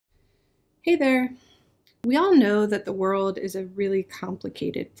Hey there. We all know that the world is a really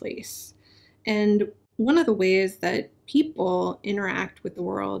complicated place. And one of the ways that people interact with the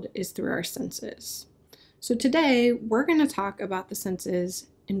world is through our senses. So today we're going to talk about the senses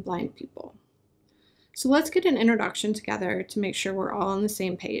in blind people. So let's get an introduction together to make sure we're all on the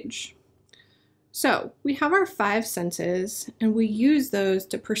same page. So we have our 5 senses, and we use those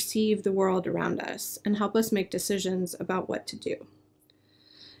to perceive the world around us and help us make decisions about what to do.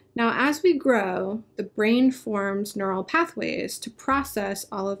 Now, as we grow, the brain forms neural pathways to process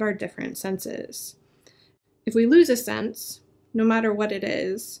all of our different senses. If we lose a sense, no matter what it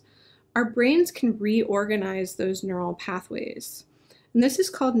is, our brains can reorganize those neural pathways. And this is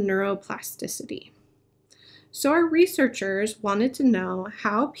called neuroplasticity. So our researchers wanted to know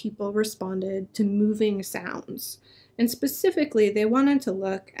how people responded to moving sounds. And specifically, they wanted to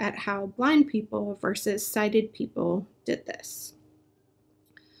look at how blind people versus sighted people did this.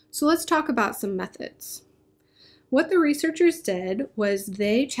 So let's talk about some methods. What the researchers did was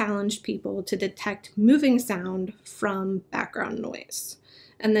they challenged people to detect moving sound from background noise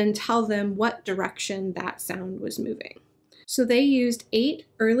and then tell them what direction that sound was moving. So they used 8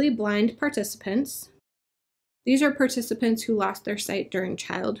 early blind participants. These are participants who lost their sight during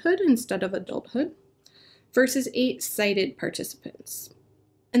childhood instead of adulthood, versus 8 sighted participants.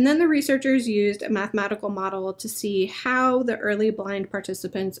 And then the researchers used a mathematical model to see how the early blind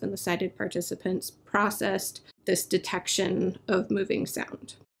participants and the sighted participants processed this detection of moving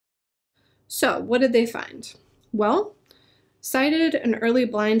sound. So what did they find? Well, sighted and early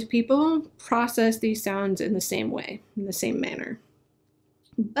blind people process these sounds in the same way, in the same manner.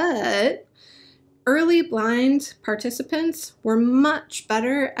 But early blind participants were much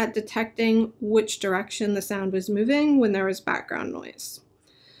better at detecting which direction the sound was moving when there was background noise.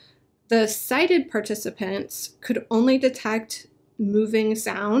 The sighted participants could only detect moving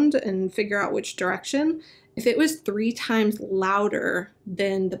sound and figure out which direction if it was 3 times louder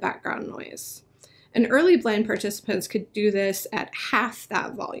than the background noise. And early blind participants could do this at half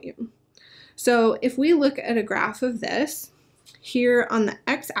that volume. So if we look at a graph of this, here on the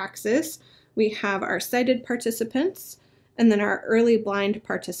x-axis, we have our sighted participants and then our early blind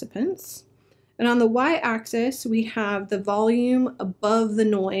participants. And on the y-axis, we have the volume above the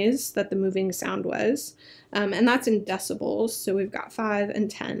noise that the moving sound was, and that's in decibels, so we've got 5 and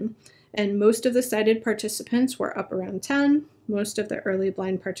 10. And most of the sighted participants were up around 10. Most of the early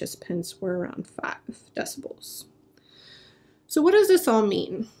blind participants were around 5 decibels. So what does this all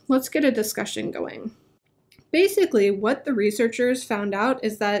mean? Let's get a discussion going. Basically, what the researchers found out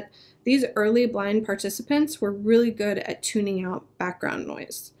is that these early blind participants were really good at tuning out background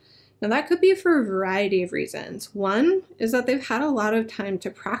noise. Now that could be for a variety of reasons. One is that they've had a lot of time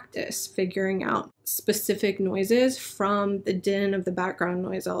to practice figuring out specific noises from the din of the background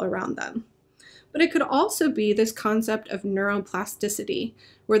noise all around them. But it could also be this concept of neuroplasticity,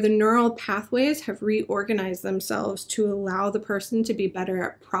 where the neural pathways have reorganized themselves to allow the person to be better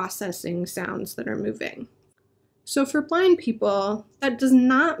at processing sounds that are moving. So for blind people, that does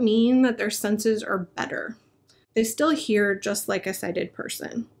not mean that their senses are better. They still hear just like a sighted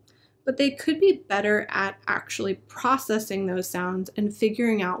person. But they could be better at actually processing those sounds and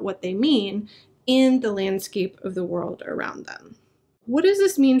figuring out what they mean in the landscape of the world around them. What does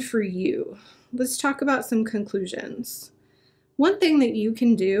this mean for you? Let's talk about some conclusions. One thing that you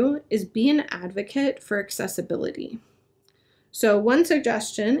can do is be an advocate for accessibility. So one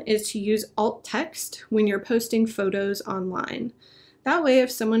suggestion is to use alt text when you're posting photos online. That way, if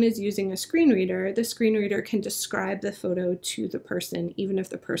someone is using a screen reader, the screen reader can describe the photo to the person, even if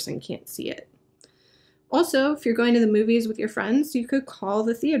the person can't see it. Also, if you're going to the movies with your friends, you could call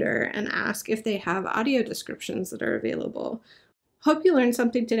the theater and ask if they have audio descriptions that are available. Hope you learned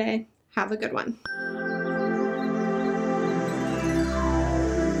something today. Have a good one.